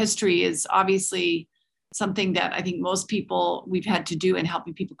history is obviously something that I think most people we've had to do in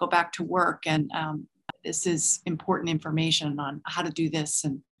helping people go back to work. And this is important information on how to do this.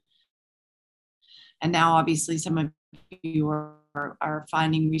 And now obviously some of you are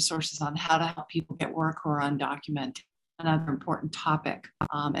finding resources on how to help people get work who are undocumented. Another important topic.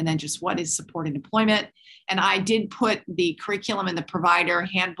 And then just what is supported employment. And I did put the curriculum and the provider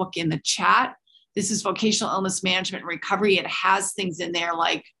handbook in the chat. This is vocational illness management and recovery. It has things in there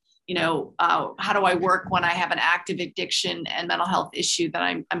like, how do I work when I have an active addiction and mental health issue that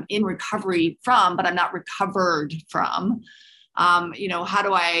I'm in recovery from, but I'm not recovered from? How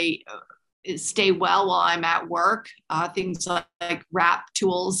do I stay well while I'm at work? Things like RAP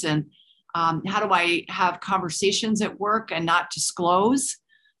tools, and how do I have conversations at work and not disclose?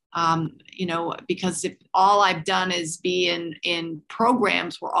 Because if all I've done is be in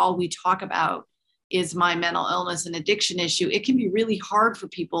programs where all we talk about is my mental illness and addiction issue, it can be really hard for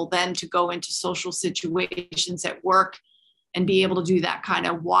people then to go into social situations at work and be able to do that kind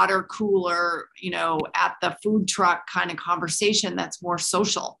of water cooler, at the food truck kind of conversation that's more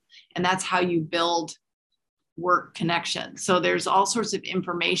social. And that's how you build work connection. So there's all sorts of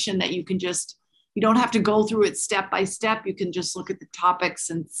information that you don't have to go through it step by step. You can just look at the topics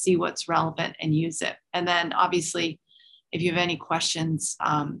and see what's relevant and use it. And then obviously, if you have any questions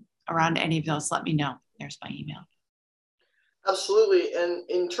around any of those, let me know. There's my email. Absolutely. And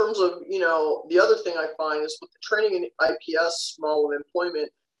in terms of, the other thing I find is with the training in IPS model of employment,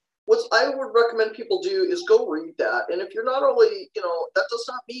 what I would recommend people do is go read that. And if you're not only, that does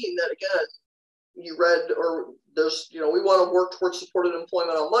not mean that, again, you read or there's, we want to work towards supported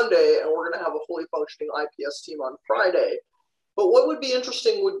employment on Monday and we're going to have a fully functioning IPS team on Friday. But what would be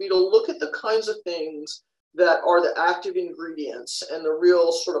interesting would be to look at the kinds of things that are the active ingredients and the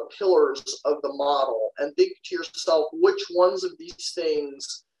real sort of pillars of the model, and think to yourself, which ones of these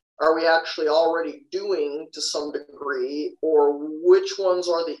things are we actually already doing to some degree, or which ones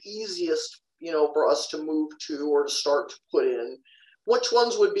are the easiest, for us to move to or to start to put in? Which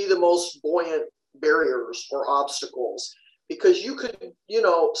ones would be the most buoyant barriers or obstacles? Because you could,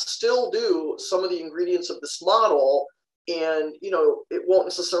 still do some of the ingredients of this model, and, it won't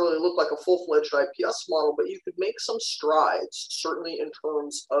necessarily look like a full-fledged IPS model, but you could make some strides, certainly in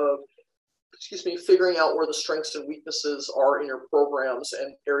terms of, figuring out where the strengths and weaknesses are in your programs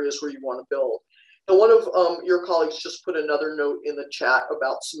and areas where you want to build. And one of your colleagues just put another note in the chat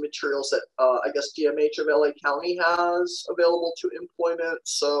about some materials that I guess DMH of LA County has available to employment.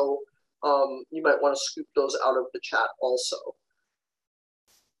 So you might want to scoop those out of the chat also.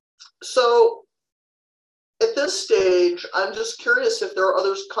 So at this stage, I'm just curious if there are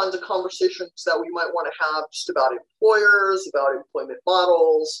other kinds of conversations that we might want to have just about employers, about employment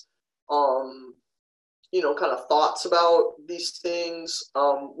models, kind of thoughts about these things.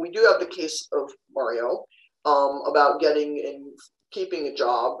 We do have the case of Mario about getting and keeping a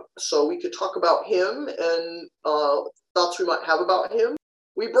job. So we could talk about him and thoughts we might have about him.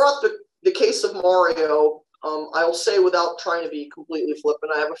 We brought the case of Mario. I'll say without trying to be completely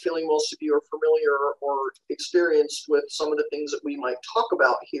flippant, I have a feeling most of you are familiar or experienced with some of the things that we might talk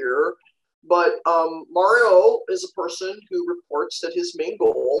about here. But Mario is a person who reports that his main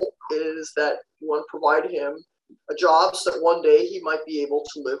goal is that you want to provide him a job so that one day he might be able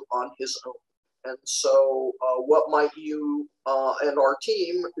to live on his own. And so what might you and our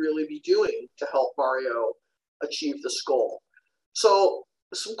team really be doing to help Mario achieve this goal? So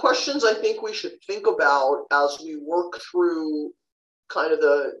some questions I think we should think about as we work through kind of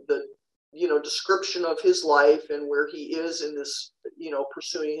the description of his life and where he is in this,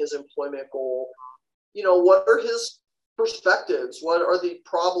 pursuing his employment goal. What are his perspectives? What are the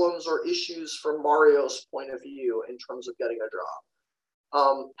problems or issues from Mario's point of view in terms of getting a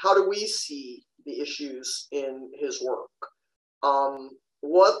job? How do we see the issues in his work?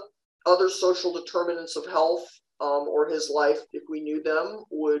 What other social determinants of health or his life, if we knew them,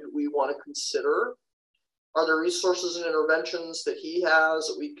 would we want to consider? Are there resources and interventions that he has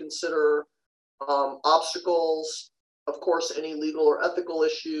that we consider? Obstacles, of course, any legal or ethical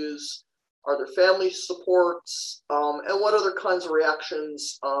issues? Are there family supports? And what other kinds of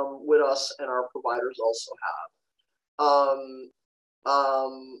reactions would us and our providers also have?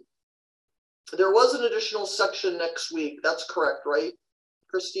 There was an additional section next week. That's correct, right,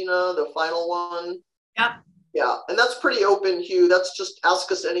 Christina? The final one? Yep. Yeah, and that's pretty open, Hugh. That's just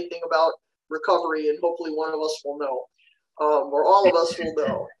ask us anything about recovery, and hopefully one of us will know, or all of us will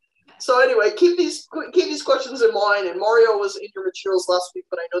know. So anyway, keep these questions in mind. And Mario was in your materials last week,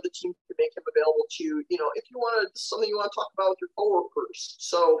 but I know the team can make him available to you. If you want something you want to talk about with your coworkers.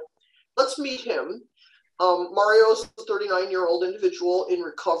 So let's meet him. Mario's a 39-year-old individual in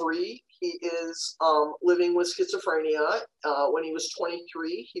recovery. He is living with schizophrenia. When he was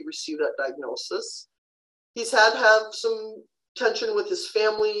 23, he received that diagnosis. He's had to have some tension with his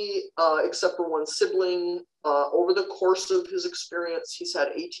family, except for one sibling. Over the course of his experience, he's had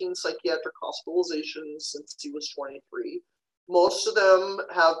 18 psychiatric hospitalizations since he was 23. Most of them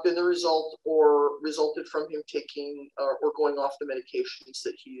have been the result or resulted from him taking or going off the medications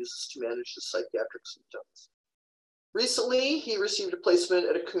that he uses to manage his psychiatric symptoms. Recently, he received a placement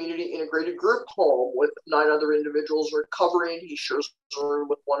at a community integrated group home with 9 other individuals recovering. He shares a room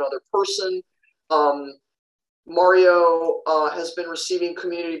with one other person. Mario has been receiving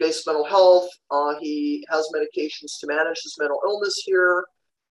community-based mental health. He has medications to manage his mental illness here.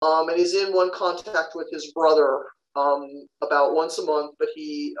 And he's in one contact with his brother about once a month, but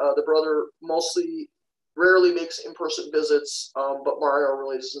the brother rarely makes in-person visits, but Mario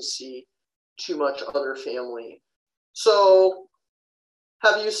really doesn't see too much other family. So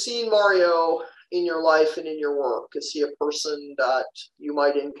have you seen Mario in your life and in your work? Is he a person that you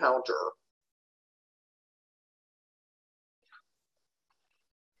might encounter?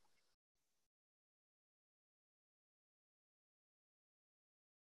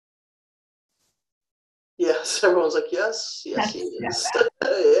 Yes, everyone's like, yes, he is. Yes, he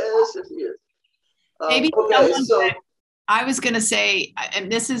is. Maybe okay, so I was going to say,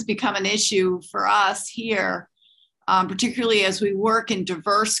 and this has become an issue for us here, particularly as we work in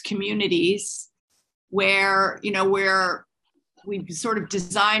diverse communities where we've sort of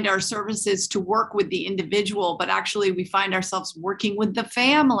designed our services to work with the individual, but actually we find ourselves working with the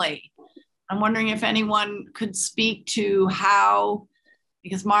family. I'm wondering if anyone could speak to how,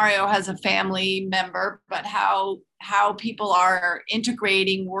 because Mario has a family member, but how people are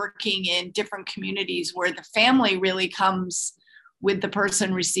integrating, working in different communities where the family really comes with the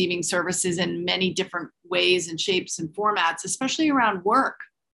person receiving services in many different ways and shapes and formats, especially around work.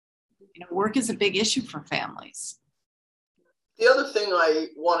 Work is a big issue for families. The other thing I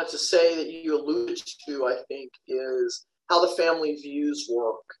wanted to say that you alluded to, I think, is how the family views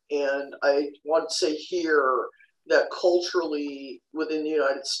work. And I want to say here that culturally within the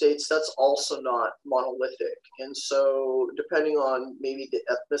United States, that's also not monolithic. And so depending on maybe the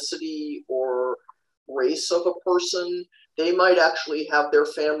ethnicity or race of a person, they might actually have their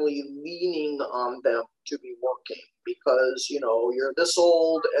family leaning on them to be working because, you're this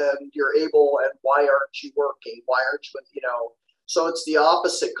old and you're able, and why aren't you working? Why aren't you, so it's the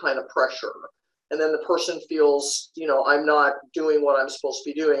opposite kind of pressure. And then the person feels, I'm not doing what I'm supposed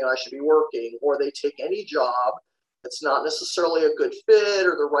to be doing. I should be working. Or they take any job that's not necessarily a good fit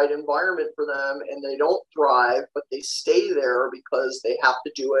or the right environment for them, and they don't thrive, but they stay there because they have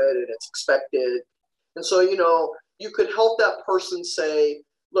to do it and it's expected. And so, you could help that person say,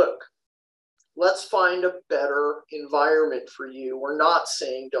 look, let's find a better environment for you. We're not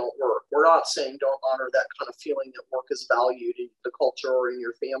saying don't work. We're not saying don't honor that kind of feeling that work is valued in the culture or in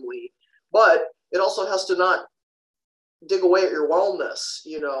your family. But it also has to not dig away at your wellness,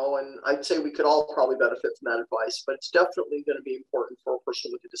 and I'd say we could all probably benefit from that advice, but it's definitely going to be important for a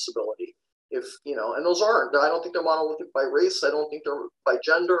person with a disability. If, and those aren't, I don't think they're monolithic by race. I don't think they're by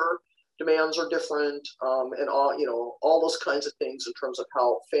gender. Demands are different, and all those kinds of things in terms of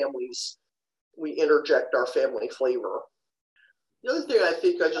how we interject our family flavor. The other thing I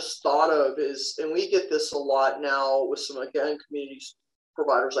think I just thought of is, and we get this a lot now with some, again, community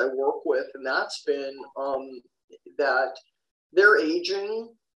providers I work with, and that's been that they're aging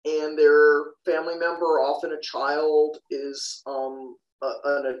and their family member, often a child, is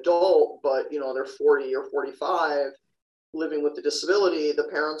an adult, but they're 40 or 45, living with the disability. The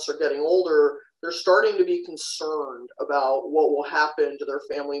parents are getting older. They're starting to be concerned about what will happen to their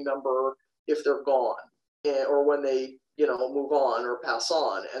family member if they're gone, or when they move on or pass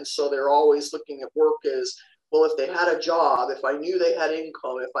on. And so they're always looking at work as, well, if they had a job, if I knew they had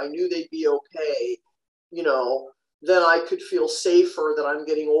income, if I knew they'd be okay, then I could feel safer that I'm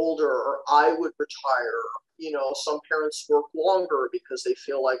getting older, or I would retire. Some parents work longer because they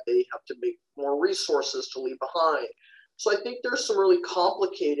feel like they have to make more resources to leave behind. So I think there's some really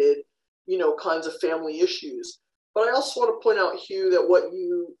complicated, kinds of family issues. But I also want to point out, Hugh, that what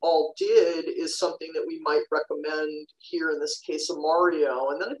you all did is something that we might recommend here in this case of Mario.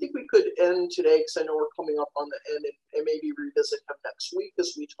 And then I think we could end today, because I know we're coming up on the end, and maybe revisit him next week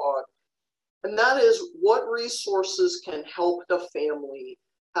as we talk. And that is, what resources can help the family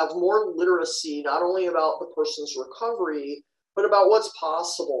have more literacy, not only about the person's recovery, but about what's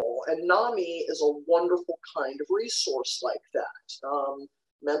possible. And NAMI is a wonderful kind of resource like that.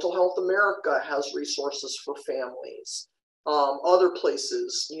 Mental Health America has resources for families. Other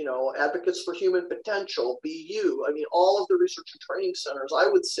places, Advocates for Human Potential, BU, all of the research and training centers, I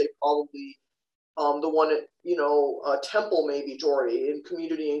would say probably the one at Temple, maybe, Jory, in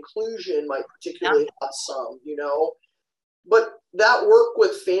community inclusion might particularly have some, But that work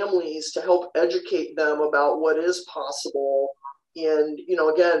with families to help educate them about what is possible, and,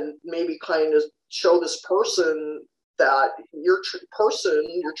 again, maybe kind of show this person that your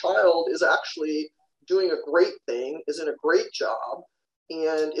child is actually doing a great thing, is in a great job,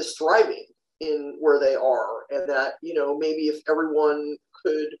 and is thriving in where they are. And that, maybe if everyone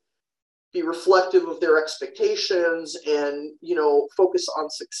could be reflective of their expectations and, focus on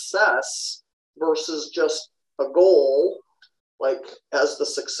success versus just a goal, like as the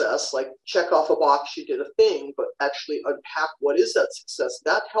success, like check off a box, you did a thing, but actually unpack what is that success.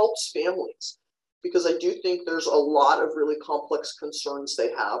 That helps families, because I do think there's a lot of really complex concerns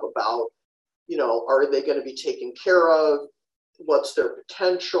they have about, are they going to be taken care of? What's their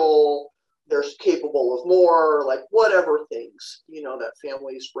potential? They're capable of more, like whatever things, that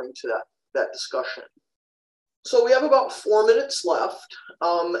families bring to that discussion. So we have about 4 minutes left.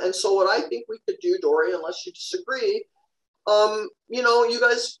 And so what I think we could do, Dory, unless you disagree, you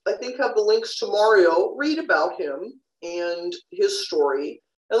guys, I think, have the links to Mario. Read about him and his story,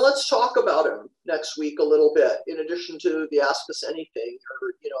 and let's talk about him next week a little bit, in addition to the Ask Us Anything,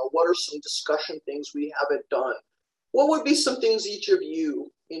 or, what are some discussion things we haven't done? What would be some things each of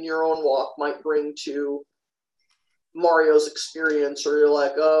you in your own walk might bring to Mario's experience, or you're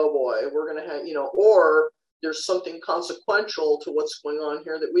like, oh boy, we're going to have, or there's something consequential to what's going on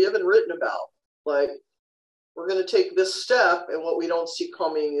here that we haven't written about. Like, we're going to take this step, and what we don't see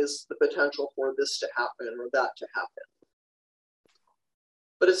coming is the potential for this to happen or that to happen.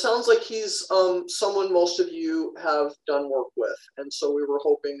 But it sounds like he's someone most of you have done work with, and so we were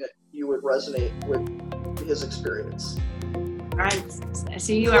hoping that you would resonate with his experience. All right.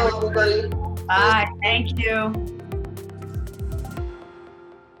 See you, everybody. Bye. Thank you.